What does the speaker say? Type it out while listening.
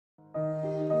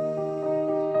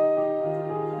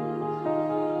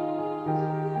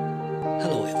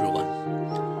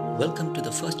Welcome to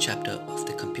the first chapter of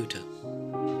the computer.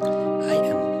 I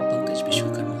am Pankaj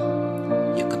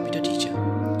Vishwakarma, your computer teacher,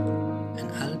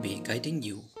 and I'll be guiding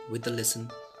you with the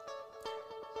lesson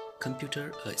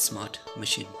Computer, a Smart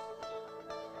Machine.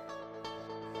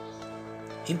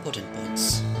 Important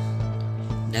points: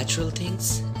 natural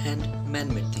things and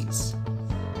man-made things.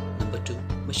 Number 2,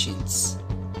 machines.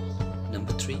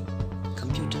 Number 3,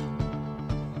 computer.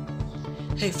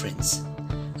 Hey friends,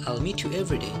 I'll meet you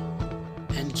every day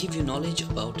and give you knowledge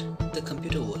about the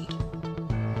computer world.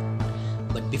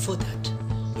 But before that,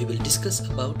 we will discuss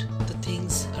about the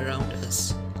things around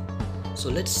us. So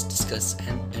let's discuss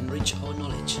and enrich our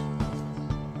knowledge.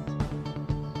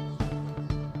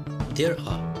 There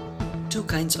are two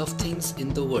kinds of things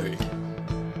in the world: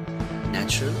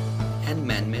 natural and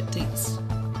man-made things.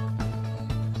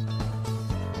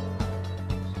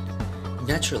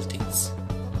 Natural things.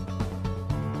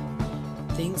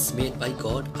 Things made by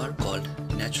God are called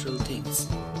natural things.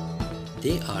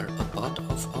 They are a part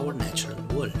of our natural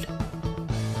world.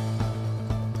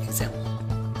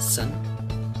 Example: sun,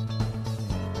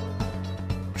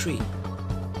 tree,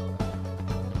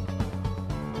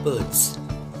 birds.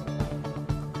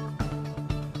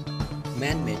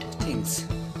 Man-made things.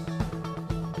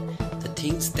 The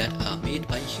things that are made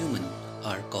by human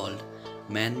are called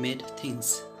man-made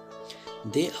things.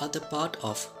 They are the part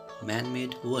of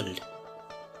man-made world.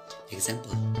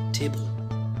 Example: table,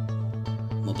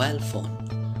 mobile phone,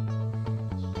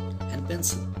 and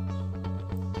pencil.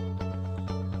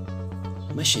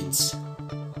 Machines.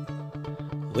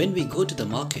 When we go to the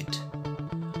market,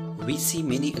 we see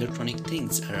many electronic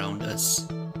things around us.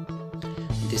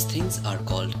 These things are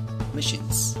called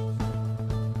machines.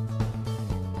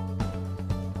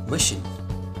 Machine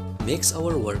makes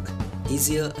our work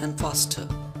easier and faster.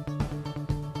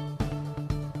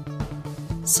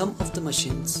 Some of the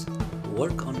machines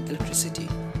work on electricity,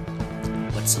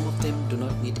 but some of them do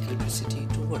not need electricity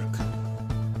to work.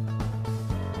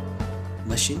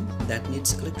 Machine that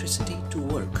needs electricity to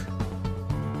work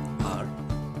are: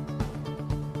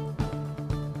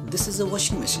 this is a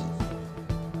washing machine.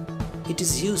 It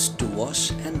is used to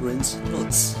wash and rinse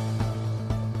clothes.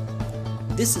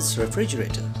 This is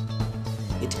refrigerator.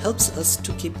 It helps us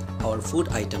to keep our food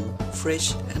item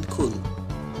fresh and cool.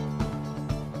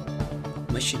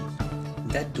 Machine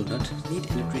that do not need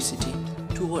electricity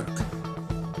to work.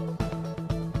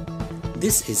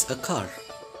 This is a car.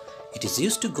 It is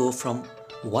used to go from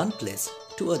one place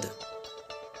to other.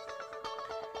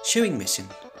 Sewing machine.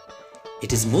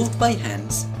 It is moved by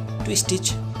hands to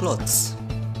stitch clothes.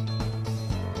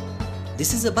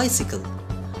 This is a bicycle.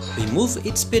 We move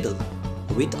its pedal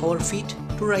with our feet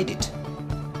to ride it.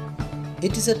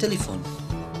 It is a telephone.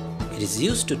 It is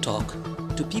used to talk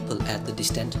to people at the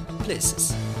distant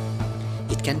places.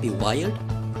 It can be wired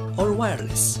or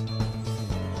wireless.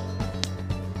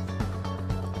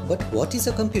 But what is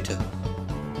a computer?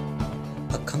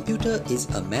 A computer is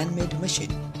a man-made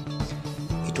machine.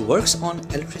 It works on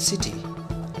electricity.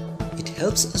 It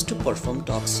helps us to perform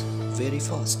tasks very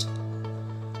fast.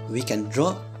 We can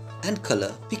draw and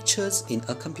color pictures in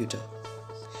a computer.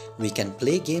 We can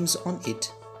play games on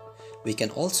it. We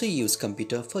can also use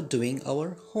computer for doing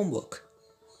our homework.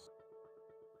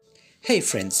 Hey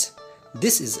friends,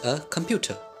 this is a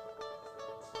computer.